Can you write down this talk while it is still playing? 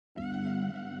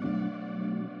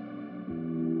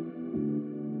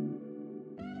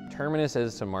Terminus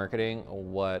is to marketing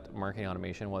what marketing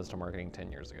automation was to marketing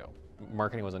 10 years ago.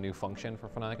 Marketing was a new function for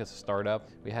Phononic as a startup.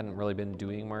 We hadn't really been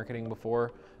doing marketing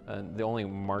before. The only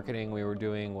marketing we were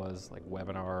doing was like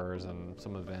webinars and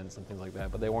some events and things like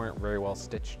that, but they weren't very well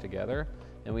stitched together.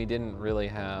 And we didn't really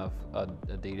have a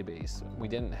database. We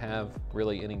didn't have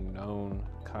really any known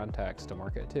contacts to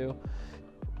market to.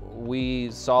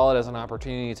 We saw it as an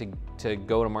opportunity to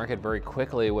go to market very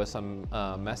quickly with some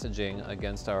messaging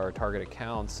against our target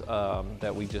accounts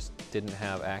that we just didn't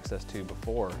have access to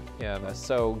before. And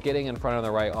so getting in front of the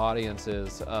right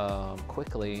audiences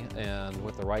quickly and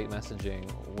with the right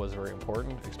messaging was very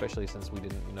important, especially since we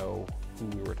didn't know who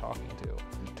we were talking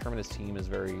to. Terminus team is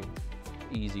very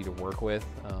easy to work with.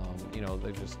 You know,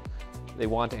 they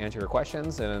want to answer your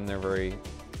questions, and they're very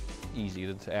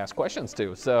easy to ask questions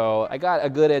to. So I got a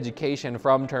good education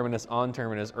from Terminus on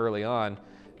Terminus early on,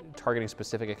 targeting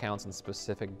specific accounts and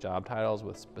specific job titles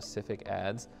with specific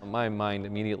ads. My mind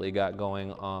immediately got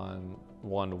going on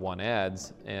one-to-one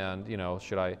ads, and you know,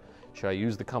 should I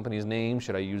use the company's name?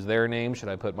 Should I use their name? Should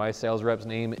I put my sales rep's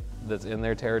name that's in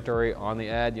their territory on the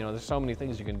ad? You know, there's so many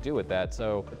things you can do with that.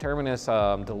 So Terminus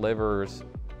delivers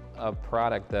a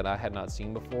product that I had not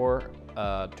seen before.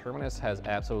 Terminus has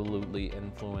absolutely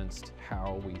influenced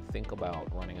how we think about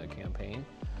running a campaign.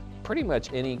 Pretty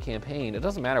much any campaign, it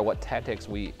doesn't matter what tactics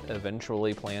we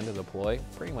eventually plan to deploy,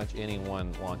 pretty much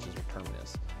anyone launches with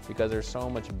Terminus, because there's so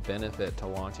much benefit to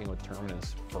launching with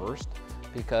Terminus first,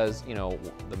 because you know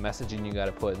the messaging you got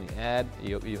to put in the ad,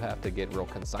 you have to get real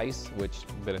concise, which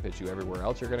benefits you everywhere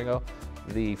else you're going to go.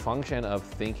 The function of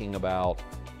thinking about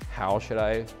how should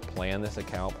I plan this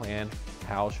account plan,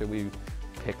 how should we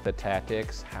pick the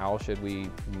tactics, how should we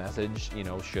message, you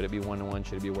know, should it be one-to-one,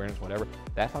 should it be awareness, whatever.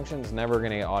 That function is never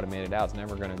going to get automated out, it's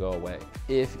never going to go away.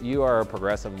 If you are a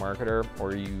progressive marketer,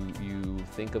 or you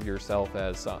think of yourself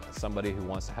as somebody who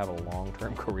wants to have a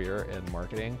long-term career in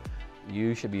marketing,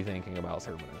 you should be thinking about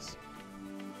Terminus.